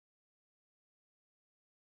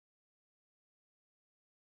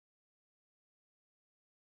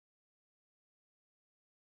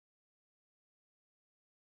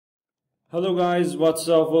Hello guys, what's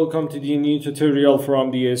up? Welcome to the new tutorial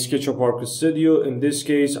from the Sketchup Studio. In this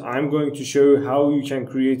case, I'm going to show you how you can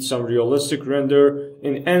create some realistic render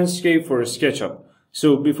in Enscape for SketchUp.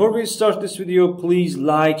 So before we start this video, please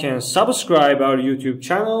like and subscribe our YouTube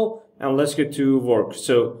channel and let's get to work.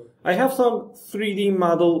 So I have some 3D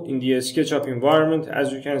model in the SketchUp environment.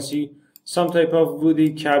 As you can see, some type of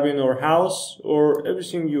woody cabin or house or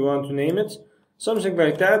everything you want to name it. Something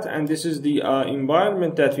like that, and this is the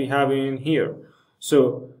environment that we have in here.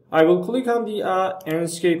 So I will click on the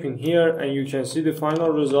Enscape in here and you can see the final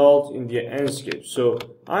result in the Enscape. So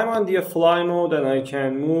I'm on the fly mode and I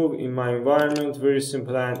can move in my environment very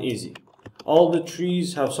simple and easy. All the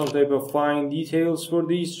trees have some type of fine details for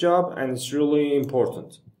this job and it's really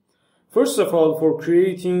important. First of all, for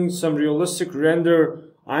creating some realistic render,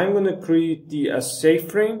 I'm going to create the safe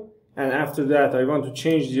frame. And after that, I want to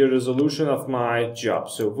change the resolution of my job.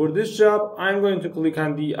 So for this job, I'm going to click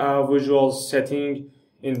on the visual setting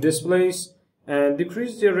in this place and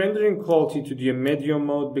decrease the rendering quality to the medium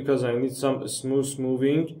mode because I need some smooth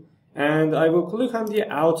moving. And I will click on the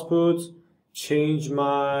output, change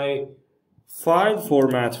my file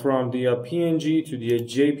format from the PNG to the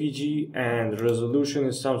JPG, and resolution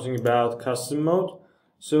is something about custom mode.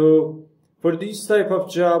 So for this type of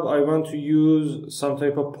job, I want to use some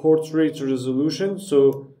type of portrait resolution.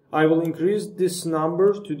 So I will increase this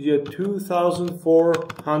number to the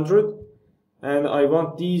 2400 and I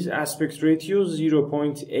want these aspect ratios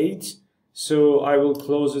 0.8. So I will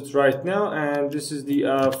close it right now and this is the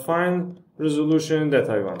fine resolution that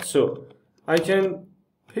I want. So I can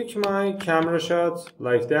pick my camera shot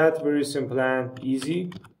like that, very simple and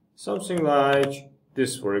easy. Something like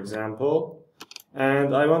this, for example.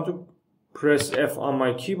 And I want to press F on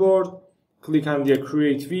my keyboard, click on the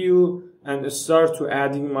create view and start to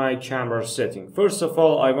adding my camera setting. First of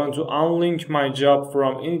all, I want to unlink my job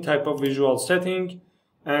from any type of visual setting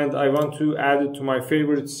and I want to add it to my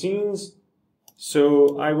favorite scenes.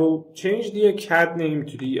 So I will change the CAD name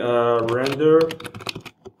to the render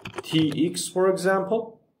TX, for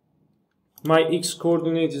example. My X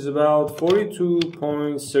coordinate is about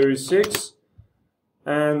 42.36.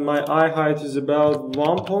 And my eye height is about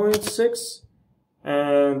 1.6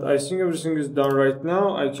 and I think everything is done right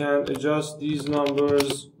now. I can adjust these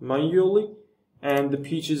numbers manually and the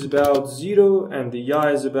pitch is about 0 and the yaw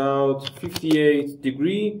is about 58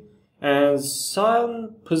 degree and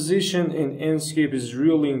sun position in Enscape is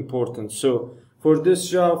really important. So for this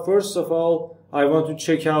job, first of all, I want to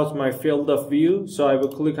check out my field of view. So I will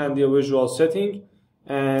click on the visual setting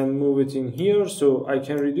and move it in here so I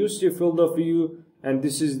can reduce the field of view. And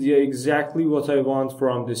this is the exactly what I want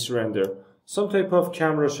from this render. Some type of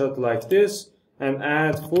camera shot like this and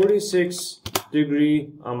add 46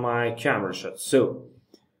 degree on my camera shot. So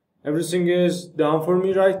everything is done for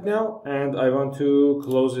me right now and I want to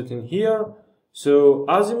close it in here. So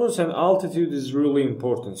azimuth and altitude is really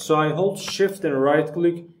important. So I hold shift and right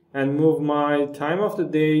click and move my time of the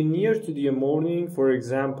day near to the morning. For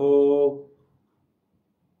example,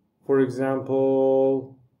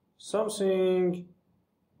 something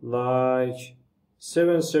like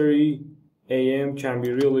 7:30 a.m. can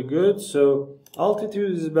be really good. So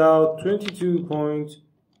altitude is about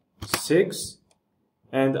 22.6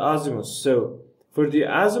 and azimuth. So for the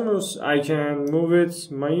azimuth, I can move it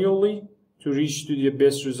manually to reach to the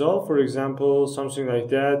best result. For example, something like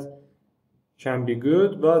that can be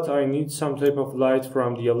good, but I need some type of light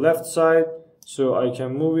from the left side. So I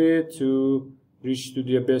can move it to reach to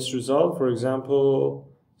the best result. For example,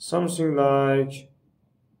 something like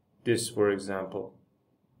this, for example.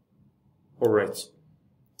 Alright.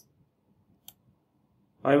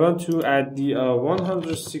 I want to add the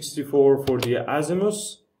 164 for the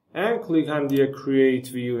azimuth and click on the create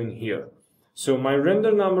view in here. So my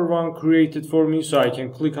render number 1 created for me, so I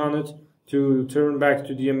can click on it to turn back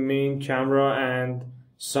to the main camera and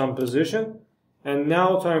some position. And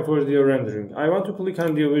now time for the rendering. I want to click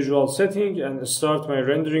on the visual setting and start my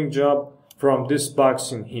rendering job from this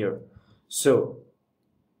box in here. So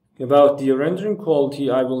about the rendering quality,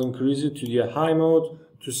 I will increase it to the high mode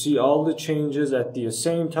to see all the changes at the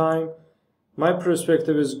same time. My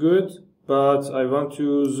perspective is good, but I want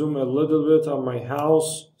to zoom a little bit on my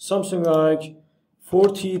house, something like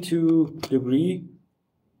 42 degree.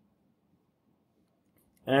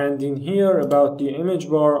 And in here about the image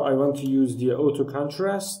bar, I want to use the auto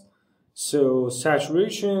contrast. So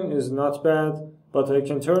saturation is not bad, but I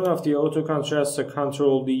can turn off the auto contrast to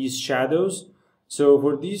control these shadows. So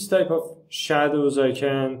for these type of shadows, I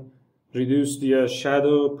can reduce the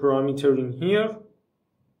shadow parameter in here.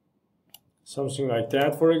 Something like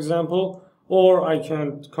that, for example. or I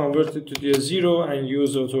can convert it to the 0 and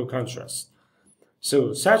use auto contrast.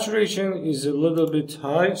 So saturation is a little bit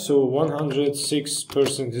high, so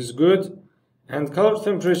 106% is good, and color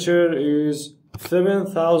temperature is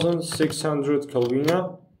 7600 Kelvin.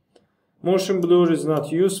 Motion blur is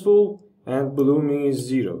not useful, and blooming is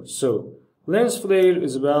 0. So lens flare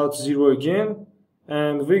is about 0 again,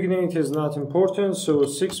 and vignette is not important, so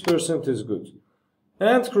 6% is good.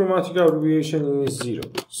 And chromatic abbreviation is 0.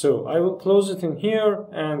 So I will close it in here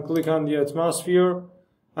and click on the atmosphere.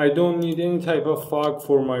 I don't need any type of fog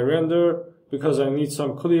for my render because I need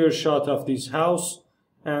some clear shot of this house.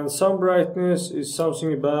 And sun brightness is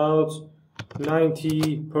something about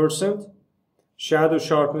 90%. Shadow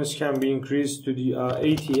sharpness can be increased to the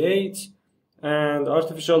 88. And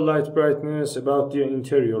artificial light brightness about the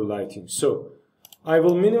interior lighting. So I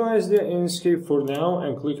will minimize the Enscape for now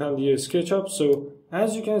and click on the SketchUp. So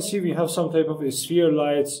as you can see, we have some type of sphere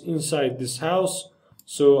lights inside this house.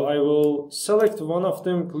 So I will select one of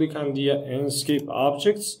them, click on the Enscape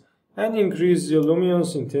objects and increase the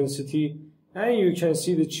luminance intensity, and you can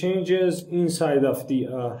see the changes inside of the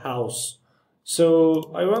house.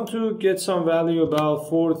 So I want to get some value about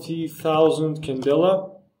 40,000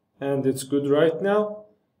 candela, and it's good right now,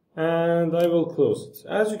 and I will close it.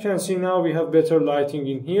 As you can see now, we have better lighting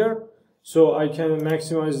in here, so I can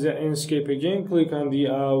maximize the Enscape again, click on the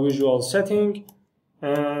visual setting,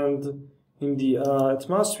 and in the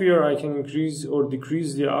atmosphere, I can increase or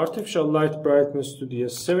decrease the artificial light brightness to the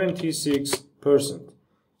 76%.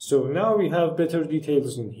 So now we have better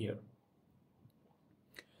details in here.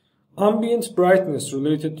 Ambient brightness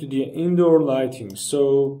related to the indoor lighting.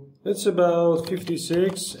 So it's about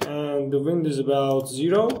 56 and the wind is about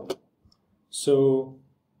 0. So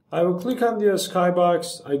I will click on the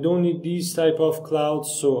skybox. I don't need these type of clouds,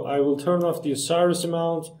 so I will turn off the Cyrus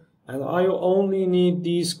amount. And I only need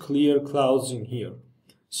these clear clouds in here.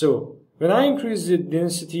 So when I increase the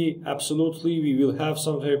density, absolutely we will have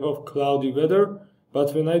some type of cloudy weather.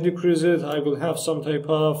 But when I decrease it, I will have some type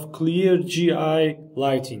of clear GI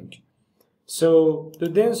lighting. So the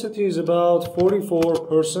density is about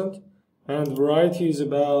 44% and variety is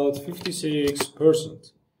about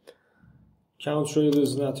 56%. Contrail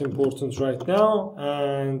is not important right now,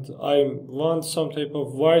 and I want some type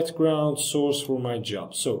of white ground source for my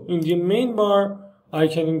job. So in the main bar, I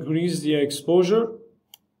can increase the exposure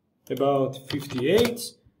about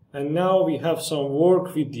 58, and now we have some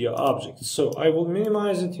work with the objects. So I will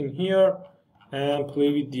minimize it in here and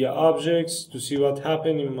play with the objects to see what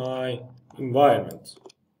happened in my environment.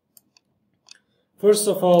 First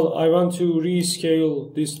of all, I want to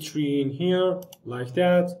rescale this tree in here like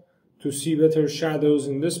that, to see better shadows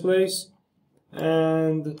in this place,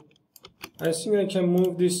 and I think I can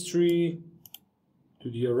move this tree to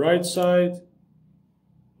the right side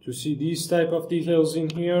to see these type of details in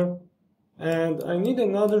here, and I need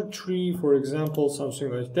another tree, for example something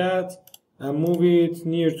like that, and move it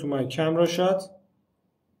near to my camera shot,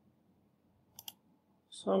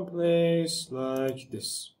 someplace like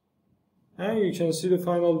this, and you can see the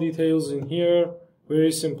final details in here,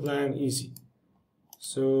 very simple and easy.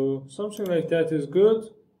 So something like that is good,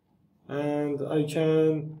 and I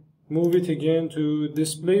can move it again to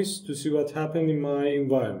this place to see what happened in my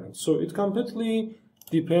environment. So it completely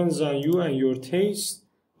depends on you and your taste,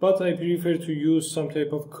 but I prefer to use some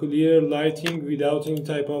type of clear lighting without any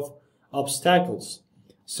type of obstacles.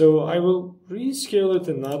 So I will rescale it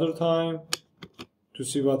another time to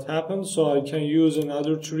see what happens. So I can use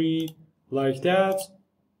another tree like that,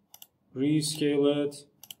 rescale it,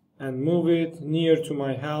 and move it near to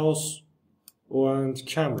my house and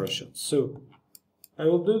camera shot. So I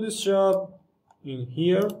will do this job in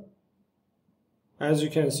here. As you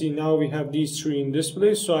can see, now we have these three in this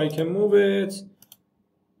place, so I can move it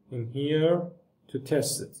in here to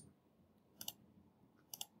test it.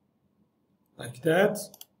 Like that.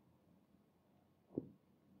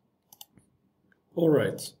 All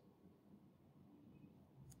right.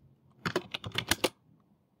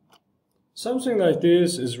 Something like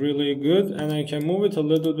this is really good, and I can move it a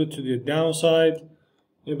little bit to the downside,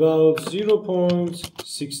 about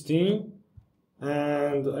 0.16,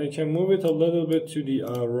 and I can move it a little bit to the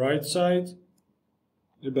right side,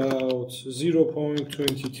 about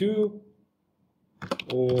 0.22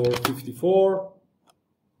 or 54,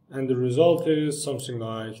 and the result is something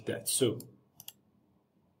like that. So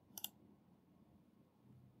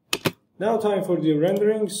now time for the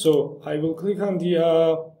rendering. So I will click on the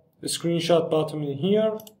screenshot button in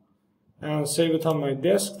here and save it on my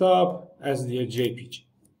desktop as the JPG.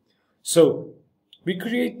 So we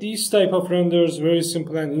create these type of renders very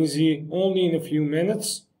simple and easy, only in a few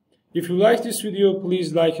minutes. If you like this video,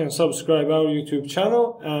 please like and subscribe our YouTube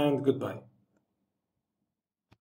channel, and goodbye.